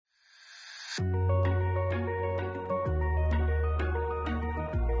Can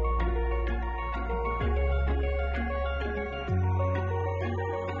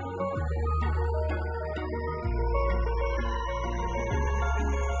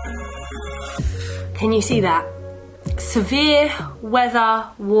you see that? Severe weather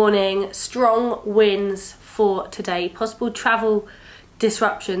warning, strong winds for today, possible travel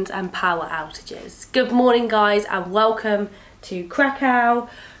disruptions and power outages. Good morning guys and welcome to Krakow,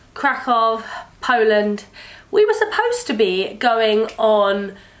 Poland. We were supposed to be going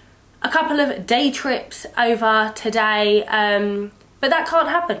on a couple of day trips over today, but that can't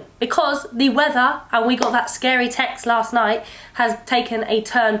happen because the weather, and we got that scary text last night, has taken a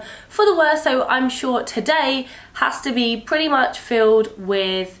turn for the worse. So I'm sure today has to be pretty much filled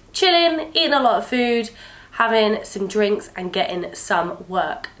with chilling, eating a lot of food, having some drinks and getting some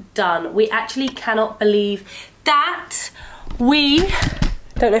work done. We actually cannot believe that we,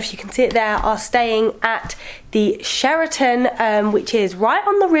 don't know if you can see it there, are staying at the Sheraton, which is right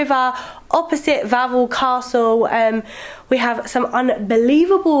on the river opposite Wawel Castle. We have some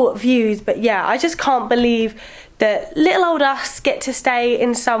unbelievable views, but yeah, I just can't believe that little old us get to stay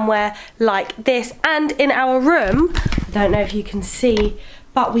in somewhere like this. And in our room, I don't know if you can see,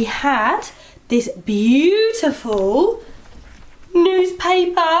 but we had this beautiful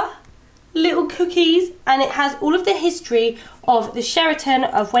newspaper, little cookies, and it has all of the history of the Sheraton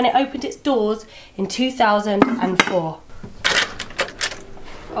of when it opened its doors in 2004.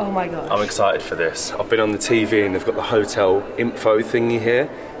 Oh my god. I'm excited for this. I've been on the TV and they've got the hotel info thingy here,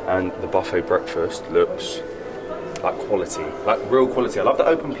 and the buffet breakfast looks like quality, like real quality. I love the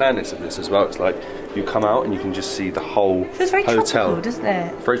open planness of this as well. It's like you come out and you can just see the whole hotel. Feels very tropical, doesn't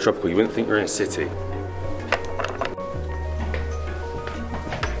it? Very tropical. You wouldn't think you're in a city.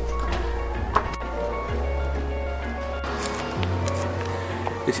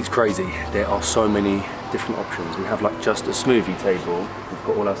 This is crazy. There are so many different options. We have like just a smoothie table. We've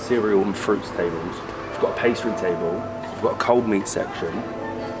got all our cereal and fruits tables. We've got a pastry table. We've got a cold meat section.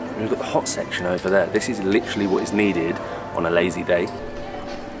 And we've got the hot section over there. This is literally what is needed on a lazy day.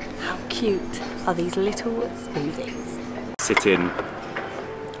 How cute are these little smoothies? Sit-in.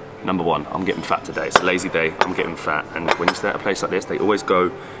 Number one, I'm getting fat today. It's a lazy day, I'm getting fat. And when you stay at a place like this, they always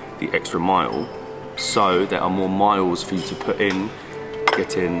go the extra mile. So there are more miles for you to put in.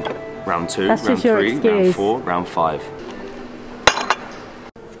 Get in round 2, round 3, round 4, round 5.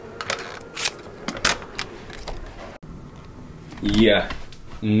 Yeah,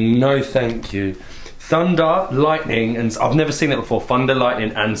 no thank you. Thunder, lightning, and I've never seen it before. Thunder,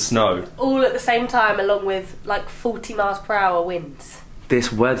 lightning and snow. All at the same time, along with like 40 miles per hour winds. This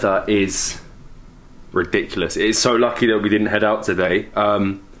weather is ridiculous. It's so lucky that we didn't head out today.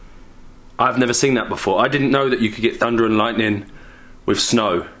 I've never seen that before. I didn't know that you could get thunder and lightning with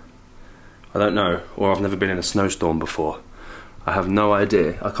snow. I don't know, or I've never been in a snowstorm before. I have no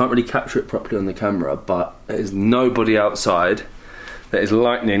idea. I can't really capture it properly on the camera, but there's nobody outside. There is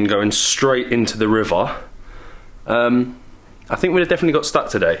lightning going straight into the river. I think we'd have definitely got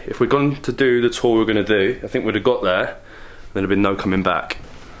stuck today. If we'd gone to do the tour we're going to do, I think we'd have got there. There'd have been no coming back.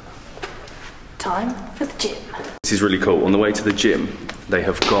 Time for the gym. This is really cool. On the way to the gym, they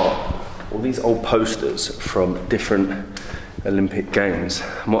have got all these old posters from different Olympic Games.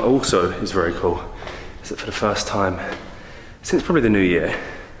 And what also is very cool is that for the first time since probably the new year,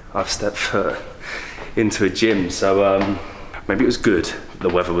 I've stepped foot into a gym. So maybe it was good the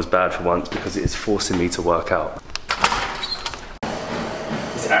weather was bad for once, because it is forcing me to work out.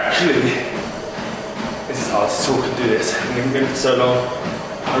 It's actually, this is hard to talk and do this. I've been for so long.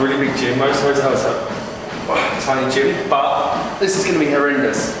 A really big gym. Most hotels have a tiny gym, but this is going to be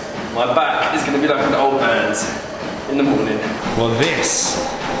horrendous. My back is going to be like an old man's in the morning. Well, this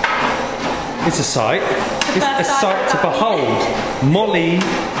is a sight. It's a sight to behold. Molly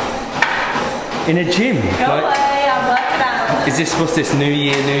in a gym. Go away, I'm working out. What's this, New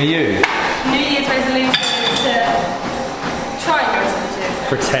Year, New You? New Year's resolution is to try and go to the gym.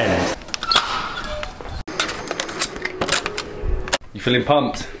 Pretend. You feeling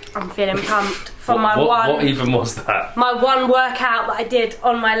pumped? I'm feeling pumped for what even was that? My one workout that I did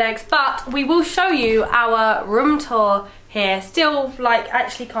on my legs. But we will show you our room tour here. Still, like,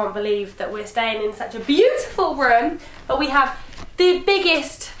 actually can't believe that we're staying in such a beautiful room. But we have the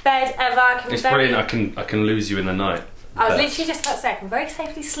biggest bed ever. It's brilliant. I can lose you in the night. I was literally just about to say I can very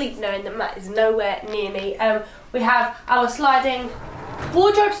safely sleep knowing that Matt is nowhere near me. We have our sliding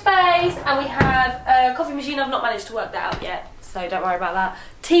wardrobe space, and we have a coffee machine. I've not managed to work that out yet, so don't worry about that.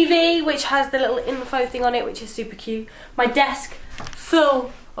 TV, which has the little info thing on it, which is super cute. My desk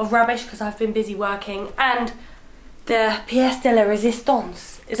full of rubbish because I've been busy working, and the pièce de la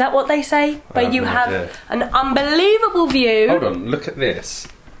résistance. Is that what they say? But you have an unbelievable view. Hold on, look at this.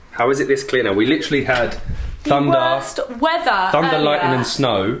 How is it this clear now? We literally had thunder, worst weather thunder, earlier. lightning and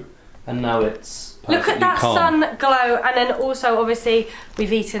snow, and now it's look at that calm. sun glow. And then also obviously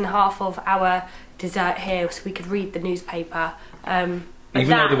we've eaten half of our dessert here so we could read the newspaper. Even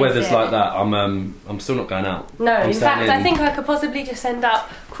though the weather's like that, I'm still not going out. No, in fact I think I could possibly just end up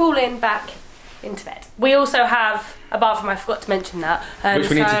crawling back into bed. We also have a bathroom, I forgot to mention that. Which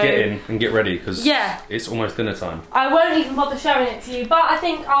we need to get in and get ready because yeah, it's almost dinner time. I won't even bother showing it to you, but I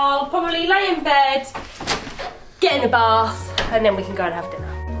think I'll probably lay in bed, get in the bath, and then we can go and have dinner.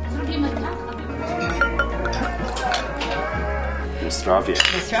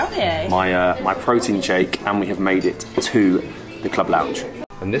 Zdravie. My protein shake, and we have made it to the club lounge.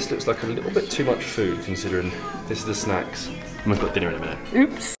 And this looks like a little bit too much food considering this is the snacks. And we've got dinner in a minute.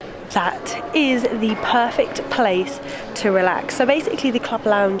 Oops. That is the perfect place to relax. So basically the club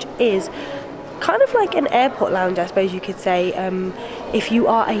lounge is kind of like an airport lounge, I suppose you could say. If you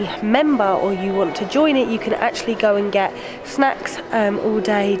are a member or you want to join it, you can actually go and get snacks all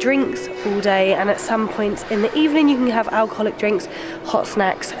day, drinks all day, and at some points in the evening you can have alcoholic drinks, hot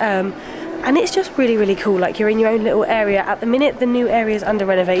snacks, and it's just really, really cool. Like, you're in your own little area. At the minute, the new area is under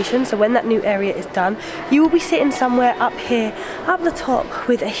renovation, so when that new area is done, you will be sitting somewhere up here, up the top,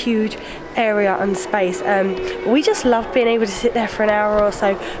 with a huge area and space. We just love being able to sit there for an hour or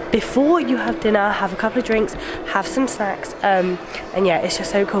so before you have dinner, have a couple of drinks, have some snacks, and yeah, it's just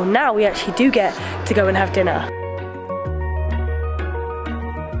so cool. Now we actually do get to go and have dinner.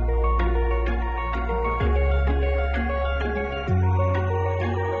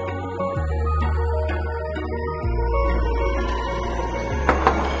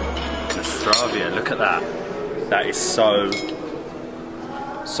 Look at that. That is so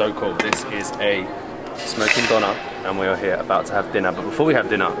cool. This is a smoking doner and we are here about to have dinner. But before we have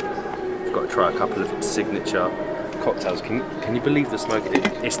dinner, we've got to try a couple of signature cocktails. Can you believe the smoke?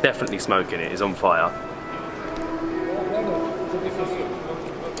 It's definitely smoking. It is on fire.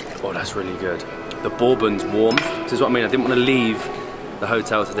 Oh, that's really good. The bourbon's warm. This is what I mean. I didn't want to leave the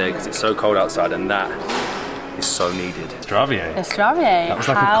hotel today because it's so cold outside, and that is so needed. Zdravie. That was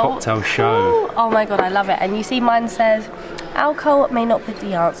like a cocktail show. Oh my god, I love it. And you see mine says, alcohol may not be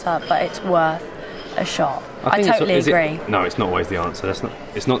the answer, but it's worth a shot. I totally agree. No, it's not always the answer.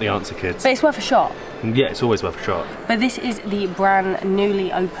 It's not the answer, kids. But it's worth a shot. Yeah, it's always worth a shot. But this is the brand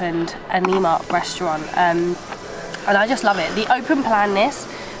newly opened Anima restaurant. And I just love it. The open planness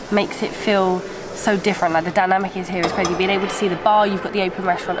makes it feel so different. Like, the dynamic is here is crazy. Being able to see the bar, you've got the open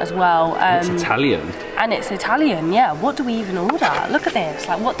restaurant as well. It's Italian. And it's Italian, yeah. What do we even order? Look at this.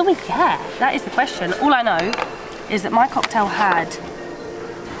 Like, what do we get? That is the question. All I know is that my cocktail had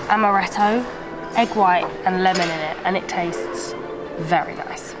amaretto, egg white and lemon in it, and it tastes very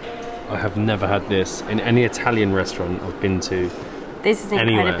nice. I have never had this in any Italian restaurant I've been to. This is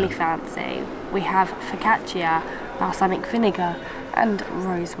incredibly fancy. We have focaccia, balsamic vinegar and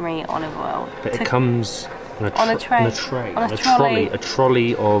rosemary olive oil. But it comes on a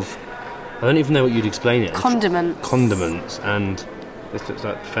trolley of, I don't even know what you'd explain it. Condiments, and this looks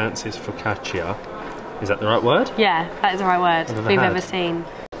like the fanciest focaccia. Is that the right word? Yeah, that is the right word we've ever seen.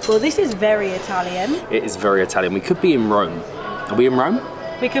 Well, this is very Italian. It is very Italian. We could be in Rome. Are we in Rome?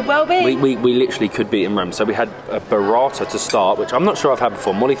 We could well be. We literally could be in Rome. So we had a burrata to start, which I'm not sure I've had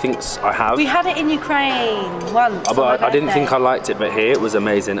before. Molly thinks I have. We had it in Ukraine once. But I didn't think I liked it, but here it was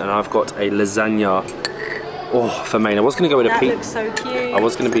amazing. And I've got a lasagna. Oh, for main. I was going to go with a pizza. That looks so cute. I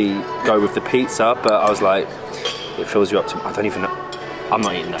was going to go with the pizza, but I was like, it fills you up to. I don't even know. I'm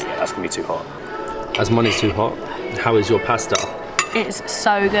not eating that yet. That's going to be too hot. As money's too hot. How is your pasta? It's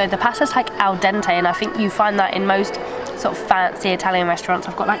so good. The pasta's like al dente, and I think you find that in most sort of fancy Italian restaurants.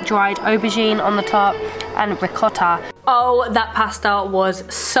 I've got like dried aubergine on the top and ricotta. Oh, that pasta was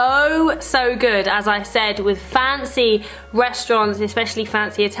so good. As I said, with fancy restaurants, especially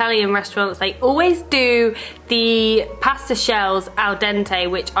fancy Italian restaurants, they always do the pasta shells al dente,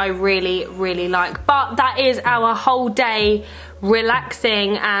 which I really like. But that is our whole day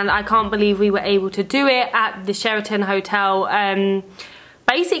relaxing, and I can't believe we were able to do it at the Sheraton Hotel.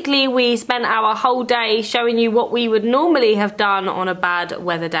 Basically, we spent our whole day showing you what we would normally have done on a bad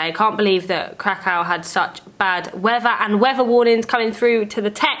weather day. I can't believe that Krakow had such bad weather and weather warnings coming through to the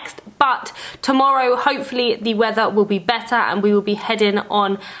text. But tomorrow, hopefully, the weather will be better and we will be heading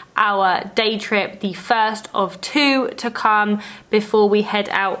on our day trip, the first of 2 to come before we head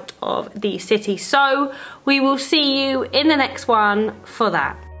out of the city. So we will see you in the next one for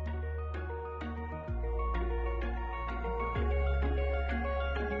that.